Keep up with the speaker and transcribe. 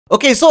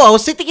Okay, so I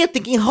was sitting here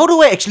thinking, how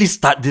do I actually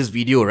start this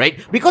video, right?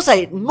 Because I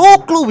had no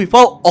clue with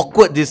how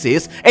awkward this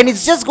is, and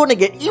it's just gonna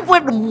get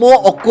even more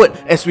awkward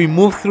as we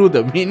move through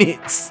the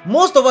minutes.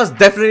 Most of us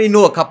definitely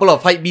know a couple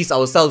of Hypebeasts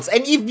ourselves,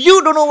 and if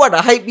you don't know what a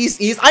Hypebeast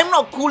is, I'm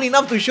not cool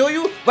enough to show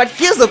you, but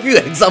here's a few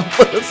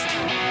examples.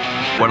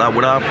 What up,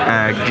 what up?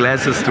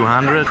 Glasses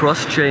 200.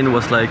 Cross chain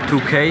was like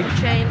 2k.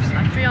 Chains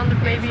like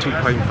 300 maybe.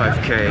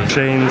 2.5k.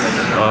 Chains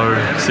are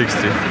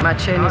 60. My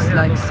chain is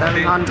like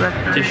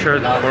 700.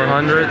 T-shirt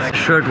 400.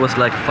 Shirt was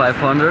like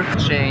 500.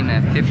 Chain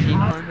 50.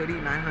 Hoodie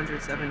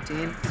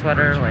 917.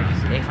 Sweater like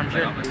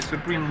 800.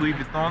 Supreme Louis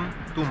Vuitton,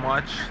 too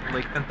much,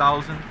 like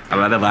 10,000. A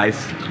lot of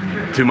ice.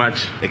 Too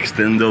much.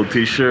 Extendo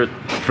T-shirt,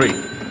 free.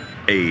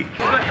 Hey.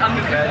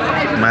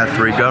 My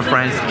 3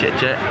 girlfriends, chit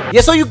chat.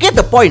 Yeah, so you get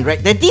the point,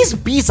 right? That these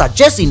beasts are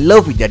just in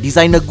love with their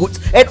designer goods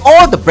and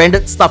all the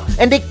branded stuff,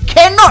 and they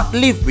cannot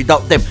live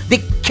without them. They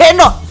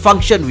cannot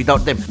function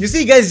without them. You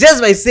see guys, just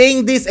by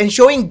saying this and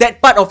showing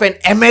that part of an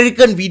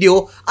American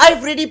video,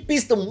 I've already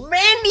pissed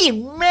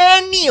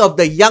many of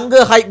the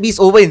younger hypebeasts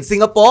over in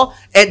Singapore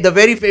at the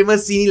very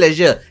famous Cine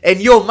Leisure. And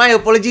yo, my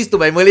apologies to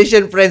my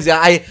Malaysian friends. Yeah,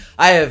 I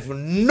have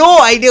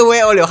no idea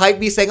where all your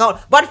hypebeasts hang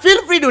out, but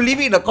feel free to leave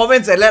it in the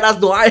comments and let us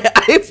know. I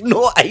have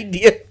no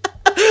idea.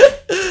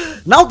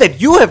 Now that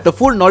you have the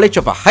full knowledge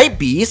of a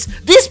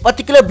hypebeast, this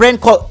particular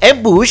brand called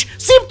Ambush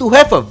seemed to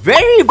have a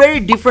very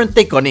different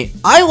take on it.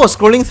 I was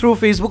scrolling through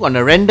Facebook on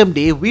a random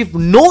day with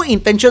no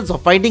intentions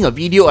of finding a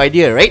video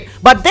idea, right?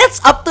 But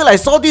that's up till I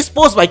saw this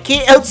post by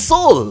KL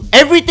Soul.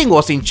 Everything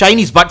was in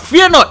Chinese, but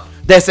fear not,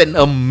 there's an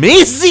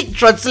amazing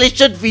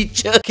translation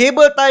feature.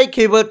 Cable tie,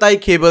 cable tie,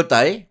 cable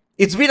tie.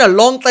 It's been a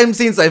long time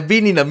since I've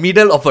been in the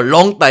middle of a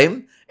long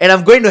time, and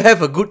I'm going to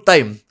have a good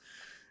time.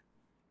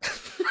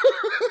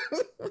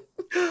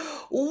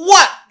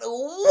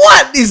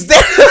 What is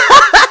that?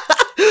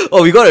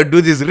 Oh, we gotta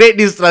do this. Rate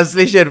this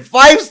translation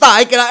 5-star.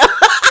 I cannot.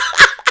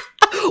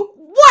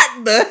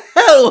 What the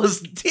hell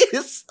was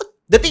this?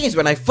 The thing is,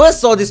 when I first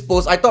saw this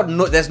post, I thought,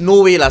 no, there's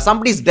no way lah.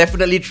 Somebody's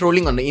definitely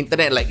trolling on the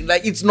internet.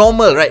 Like it's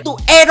normal, right? To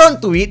add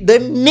on to it, the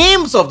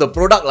names of the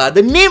product lah.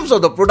 The names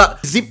of the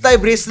product. Zip tie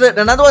bracelet,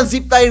 another one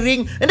zip tie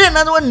ring, and then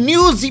another one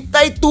new zip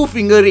tie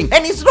 2-finger ring.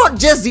 And it's not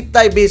just zip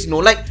tie based, no.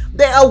 Like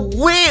there are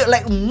way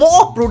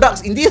more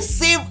products in this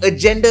same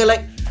agenda.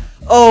 Like,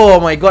 oh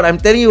my god, I'm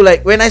telling you,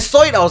 like when I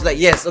saw it, I was like,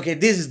 yes, okay,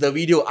 this is the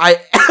video.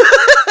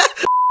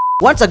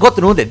 Once I got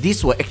to know that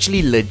these were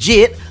actually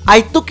legit, I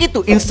took it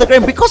to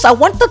Instagram because I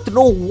wanted to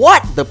know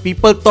what the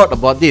people thought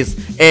about this.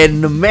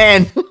 And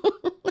man,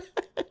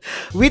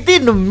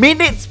 within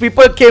minutes,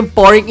 people came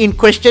pouring in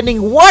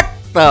questioning what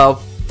the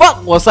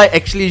fuck was I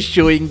actually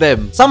showing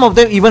them. Some of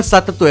them even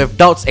started to have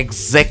doubts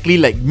exactly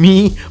like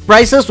me.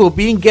 Prices were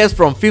being guessed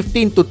from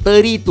 15 to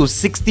 30 to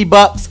 60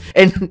 bucks.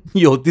 And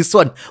yo, this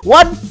one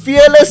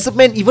fearless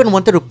man even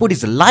wanted to put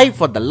his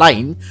life on the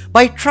line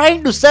by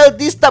trying to sell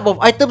this type of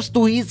items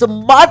to his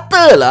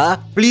mother lah.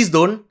 Please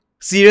don't.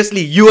 Seriously,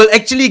 you will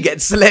actually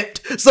get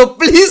slapped. So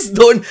please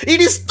don't.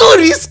 It is too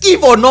risky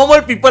for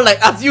normal people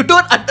like us. You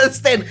don't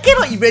understand. I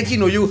cannot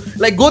imagine, you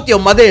like go to your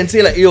mother and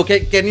say like, yo,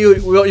 can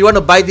you want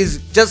to buy this?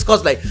 Just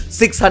cost like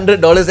 $600,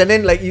 and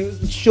then like you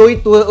show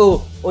it to her.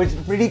 Oh, it's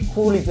pretty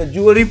cool. It's a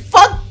jewelry.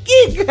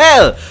 Fucking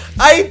hell!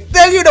 I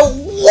tell you, the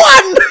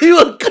one you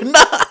will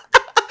kena.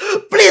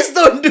 Please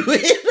don't do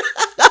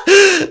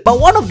it. But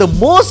one of the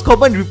most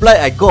common reply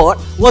I got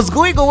was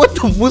going over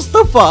to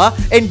Mustafa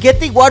and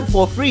getting one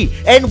for free.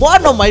 And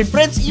one of my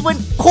friends even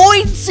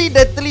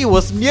coincidentally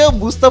was near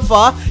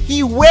Mustafa.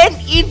 He went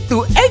in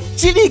to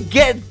actually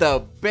get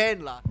the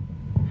band lah.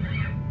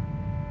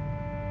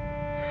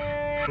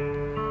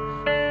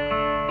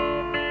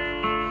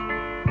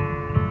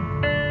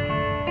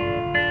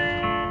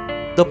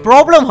 The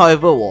problem,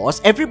 however, was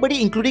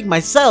everybody, including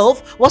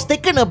myself, was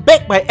taken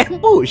aback by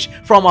Ambush.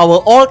 From our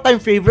all-time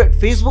favorite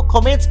Facebook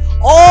comments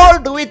all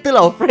the way till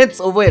our friends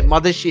over at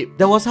Mothership.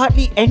 There was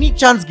hardly any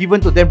chance given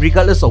to them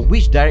regardless of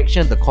which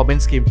direction the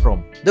comments came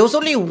from. There was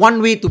only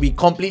one way to be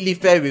completely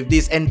fair with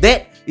this, and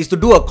that is to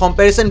do a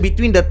comparison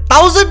between the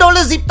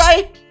 $1,000 zip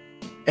tie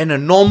and a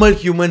normal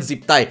human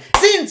zip tie.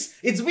 Since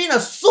it's been a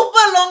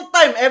super long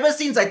time ever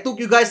since I took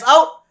you guys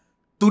out,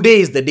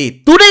 today is the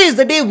day. Today is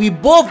the day we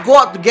both go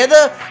out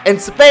together and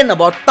spend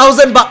about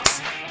 $1,000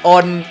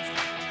 on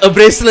a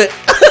bracelet.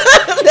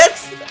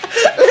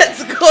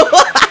 Let's go.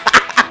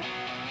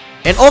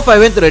 And off I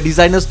went to the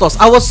designer stores.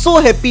 I was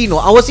so happy,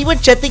 I was even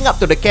chatting up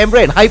to the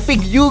camera and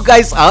hyping you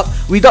guys up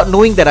without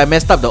knowing that I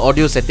messed up the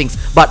audio settings.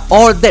 But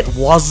all that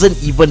wasn't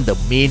even the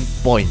main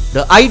point.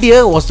 The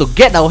idea was to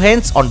get our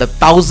hands on the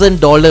 $1,000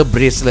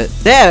 bracelet.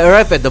 There I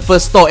arrived at the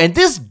first store, and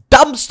this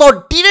dumb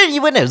store didn't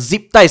even have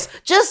zip ties.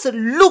 Just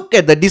look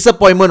at the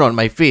disappointment on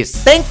my face.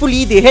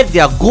 Thankfully, they had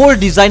their gold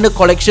designer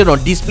collection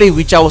on display,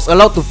 which I was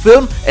allowed to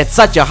film at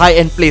such a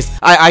high-end place.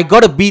 I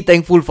gotta be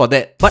thankful for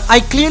that. But I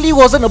clearly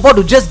wasn't about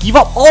to just give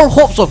up all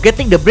hopes of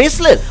getting the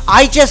bracelet.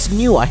 I just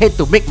knew I had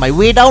to make my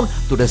way down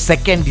to the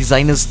second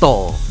designer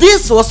store.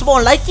 This was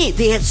more like it.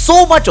 They had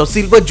so much of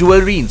silver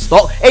jewelry in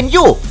stock, and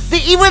yo,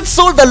 they even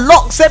sold the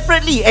lock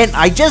separately, and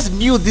I just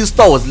knew this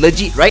store was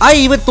legit, right? I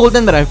even told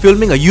them that I'm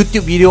filming a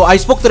YouTube video. I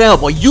spoke to them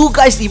about you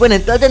guys even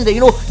and tell them that, you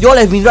know, you all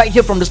have been right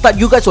here from the start.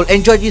 You guys will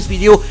enjoy this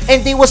video,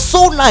 and they were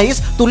so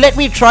nice to let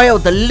me try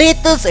out the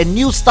latest and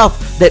new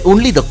stuff that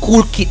only the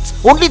cool kids,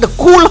 only the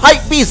cool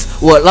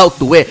hypebeasts were allowed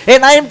to wear,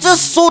 and I am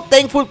just so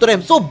thankful to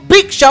them. So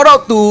big shout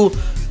out to...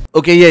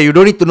 Okay, yeah, you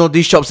don't need to know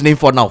this shop's name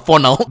for now.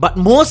 But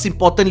most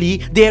importantly,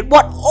 they had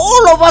what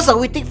all of us are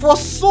waiting for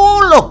so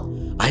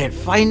long. I had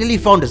finally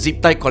found the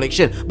zip tie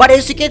collection. But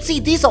as you can see,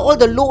 these are all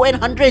the low-end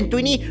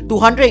 $120 to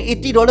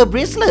 $180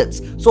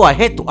 bracelets. So I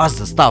had to ask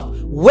the staff,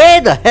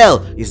 where the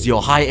hell is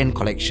your high-end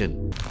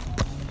collection?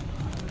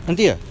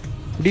 Auntie,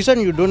 this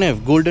one you don't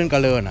have golden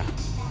color one?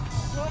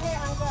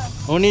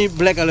 Only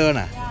black color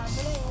one?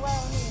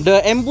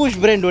 The ambush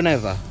brand don't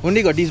have?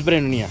 Only got this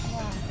brand only?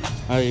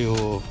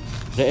 Ayo,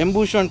 the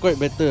ambush one quite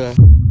better.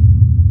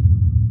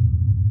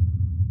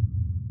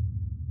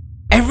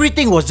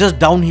 Everything was just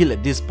downhill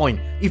at this point.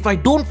 If I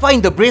don't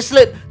find the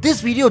bracelet,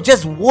 this video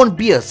just won't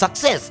be a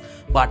success.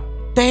 But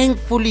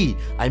thankfully,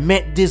 I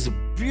met this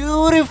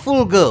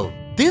beautiful girl.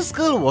 This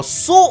girl was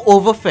so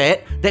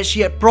overfed that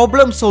she had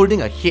problems holding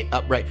her head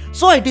upright.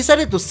 So I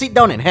decided to sit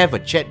down and have a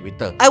chat with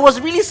her. I was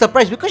really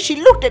surprised because she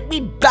looked at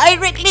me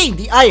directly in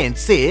the eye and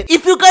said,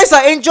 if you guys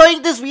are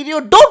enjoying this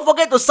video, don't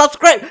forget to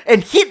subscribe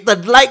and hit the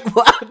like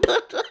button.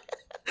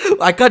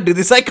 I can't do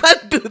this.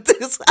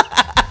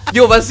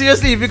 Yo, but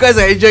seriously, if you guys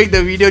are enjoying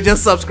the video,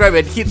 just subscribe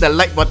and hit the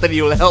like button.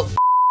 It will help.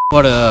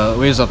 What a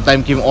waste of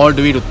time. Came all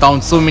the way to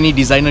town. So many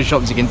designer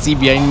shops you can see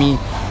behind me.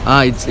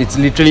 It's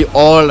literally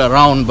all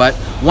around. But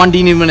one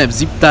didn't even have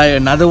zip tie.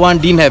 Another one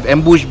didn't have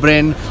ambush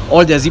brand.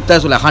 All their zip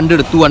ties were like $100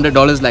 to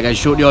 $200, like I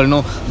showed you all.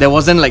 Know there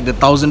wasn't like the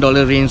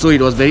 $1,000 range, so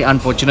it was very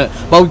unfortunate.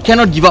 But we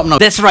cannot give up now.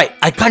 That's right,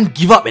 I can't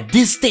give up at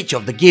this stage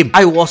of the game.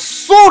 I was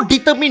so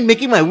determined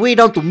making my way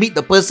down to meet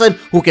the person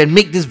who can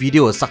make this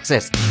video a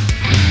success.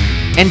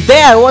 And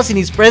there I was in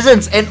his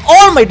presence, and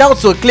all my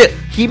doubts were cleared.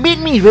 He made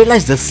me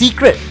realize the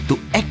secret to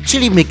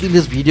actually making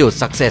this video a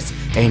success,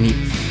 and it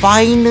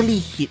finally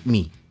hit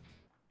me.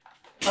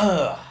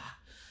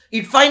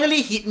 It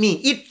finally hit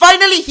me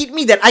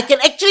that I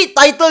can actually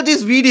title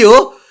this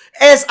video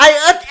as I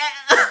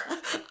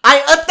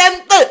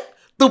attempted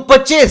to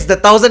purchase the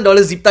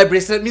 $1,000 zip tie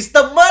bracelet.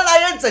 Mr.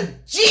 Merlion's a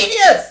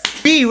genius!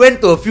 We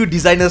went to a few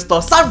designer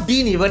stores. Some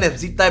didn't even have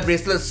zip tie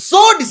bracelets.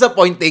 So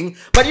disappointing.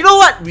 But you know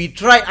what? We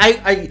tried.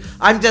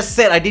 I'm just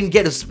sad I didn't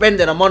get to spend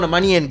that amount of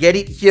money and get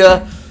it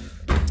here.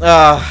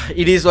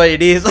 It is what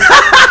it is.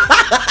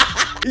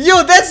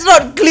 Yo, that's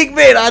not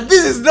clickbait.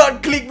 This is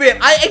not clickbait.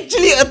 I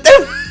actually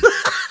attempted.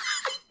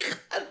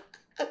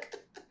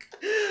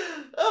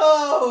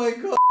 Oh my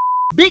god.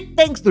 Big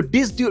thanks to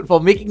this dude for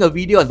making a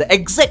video on the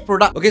exact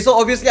product. Okay, so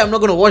obviously I'm not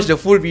going to watch the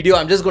full video.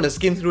 I'm just going to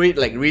skim through it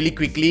like really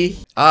quickly.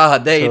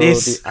 There it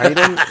is. The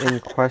item in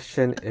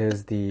question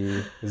is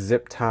the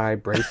Zip Tie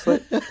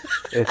Bracelet.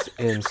 It's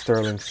in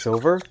sterling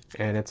silver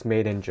and it's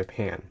made in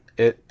Japan.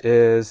 It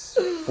is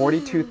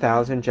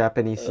 42,000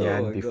 Japanese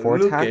yen before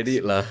tax,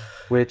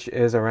 which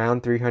is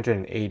around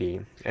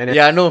 380. And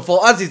yeah, no,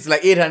 for us it's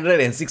like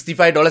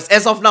 $865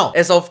 as of now.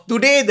 As of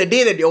today, the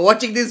day that you're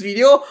watching this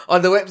video,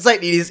 on the website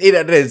it is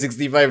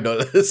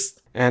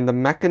 $865. And the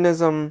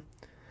mechanism,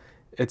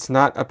 it's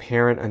not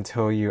apparent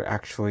until you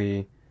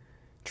actually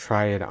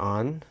try it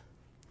on.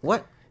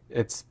 What?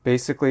 It's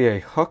basically a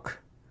hook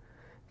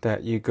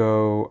that you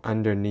go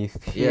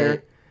underneath here.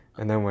 Yeah.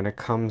 And then when it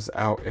comes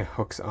out, it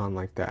hooks on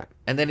like that.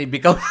 And then it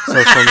becomes...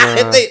 So from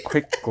a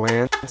quick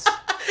glance...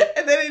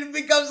 And then it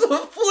becomes a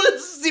full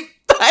zip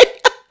tie.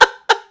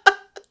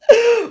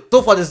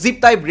 So for the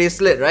zip tie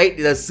bracelet, right,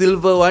 the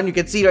silver one, you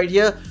can see right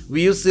here,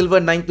 we use silver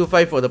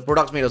 925 for the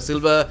products made of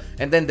silver.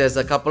 And then there's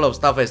a couple of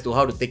stuff as to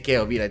how to take care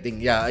of it, I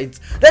think. Yeah,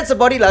 that's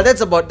about it lah.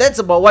 That's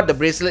about what the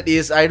bracelet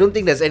is. I don't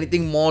think there's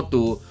anything more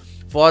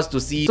for us to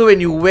see. So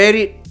when you wear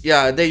it,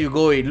 yeah, there you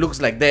go. It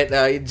looks like that.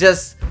 It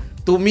just...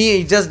 To me,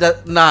 it just does,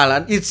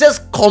 it's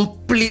just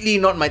completely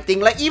not my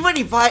thing. Like, even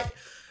if I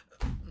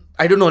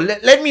don't know,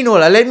 let me know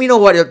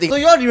what you think. So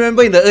you all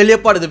remember in the earlier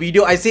part of the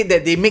video, I said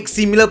that they make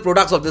similar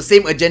products of the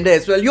same agenda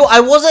as well. Yo, I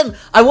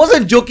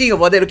wasn't joking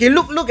about that. Okay,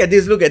 look at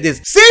this.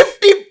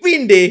 Safety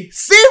pin day,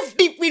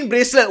 safety pin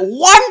bracelet,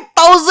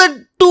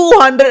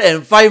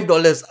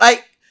 $1,205.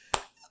 Like,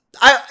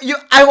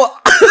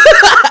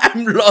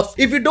 I'm lost.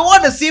 If you don't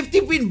want a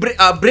safety pin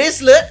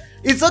bracelet,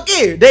 it's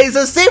okay. There is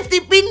a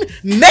safety pin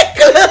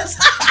necklace.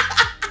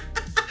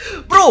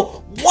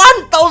 Bro,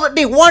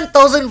 1,400,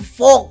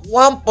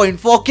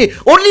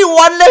 1.4K. Only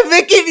one left,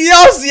 make it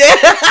yours,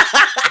 yeah.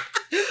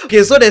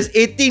 Okay, so there's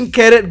 18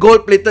 karat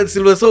gold plated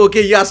silver. So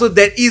okay, yeah, so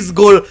that is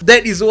gold.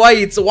 That is why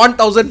it's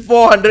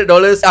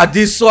 $1,400.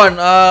 This one,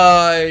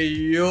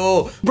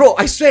 yo, bro,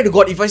 I swear to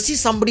God, if I see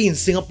somebody in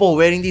Singapore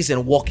wearing this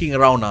and walking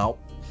around now,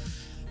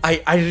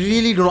 I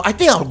really don't know. I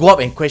think I'll go up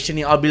and question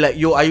it. I'll be like,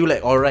 yo, are you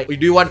like alright? Do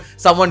you want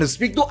someone to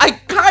speak to? I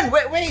can't.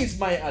 Where is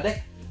my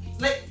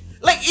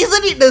like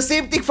isn't it the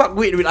same thing? Fuck,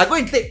 wait. I go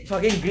and take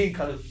fucking green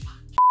color.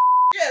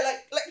 Yeah,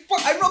 like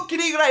fuck, I'm not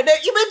kidding, right? Then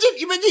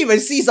imagine if I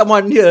see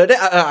someone here. Then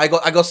I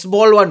got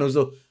small one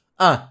also.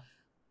 What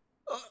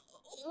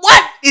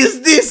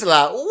is this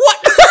lah?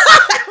 What?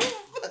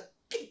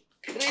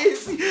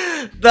 Crazy.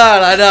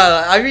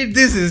 Nah. I mean,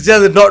 this is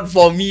just not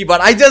for me, but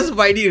I just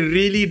find it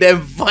really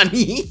damn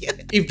funny.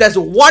 If there's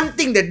one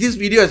thing that this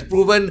video has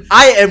proven,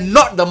 I am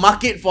not the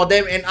market for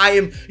them, and I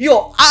am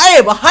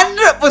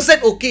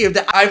 100% okay with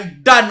that.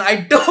 I'm done.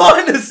 I don't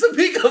want to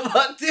speak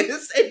about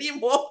this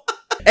anymore.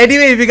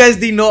 Anyway, if you guys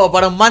didn't know,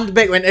 about a month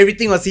back when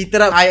everything was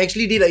heated up, I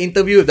actually did an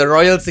interview with the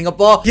Royal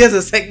Singapore. Here's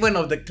a segment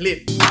of the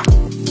clip.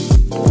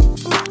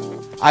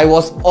 I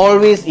was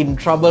always in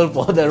trouble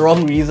for the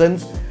wrong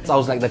reasons. I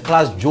was like the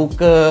class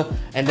joker,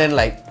 and then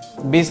like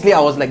basically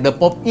I was like the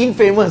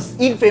infamous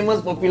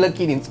popular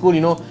kid in school,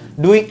 you know,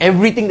 doing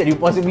everything that you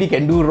possibly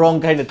can do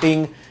wrong kind of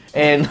thing.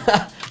 And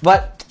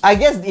but I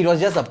guess it was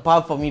just a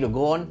path for me to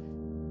go on.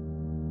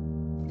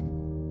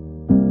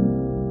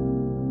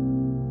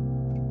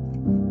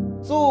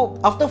 So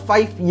after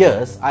 5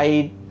 years,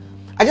 I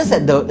just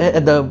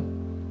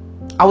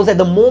I was at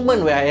the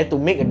moment where I had to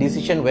make a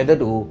decision whether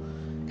to,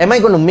 am I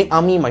going to make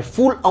army my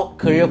full out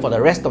career for the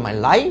rest of my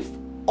life,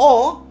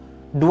 or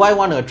do I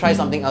want to try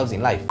something else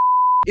in life?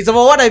 It's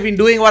about what I've been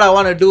doing, what I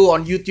want to do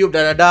on YouTube,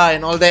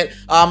 and all that.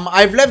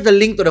 I've left the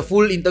link to the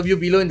full interview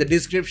below in the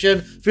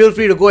description. Feel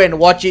free to go and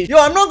watch it. Yo,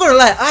 I'm not gonna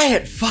lie, I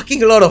had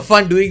fucking a lot of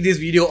fun doing this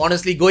video,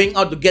 honestly, going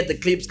out to get the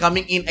clips,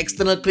 coming in,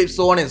 external clips,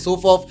 so on and so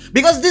forth.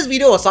 Because this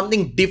video was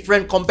something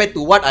different compared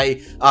to what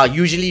I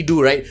usually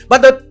do, right?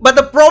 But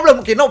the problem,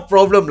 okay, not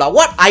problem lah.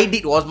 What I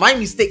did was, my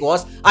mistake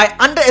was, I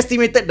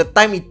underestimated the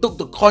time it took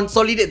to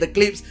consolidate the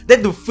clips,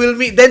 then to film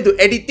it, then to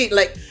edit it.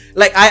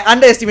 Like I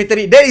underestimated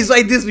it. That is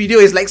why this video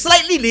is like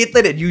slightly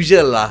later than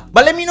usual lah.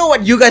 But let me know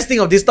what you guys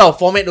think of this type of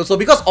format also,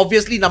 because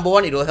obviously number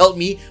one, it will help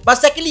me, but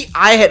secondly,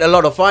 I had a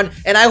lot of fun,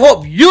 and I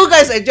hope you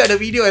guys enjoyed the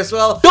video as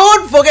well.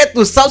 Don't forget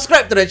to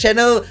subscribe to the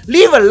channel,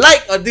 leave a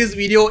like on this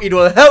video. It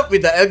will help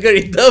with the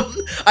algorithm.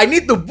 I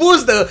need to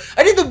boost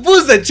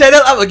the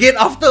channel up again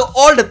after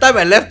all the time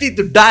I left it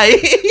to die.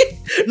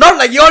 Not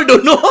like y'all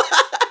don't know.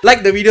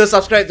 Like the video,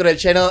 subscribe to the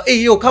channel. Hey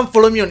yo, come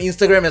follow me on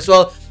Instagram as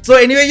well. So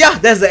anyway, yeah,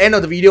 that's the end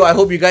of the video. I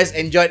hope you guys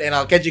enjoyed, and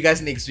I'll catch you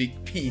guys next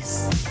week.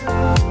 Peace.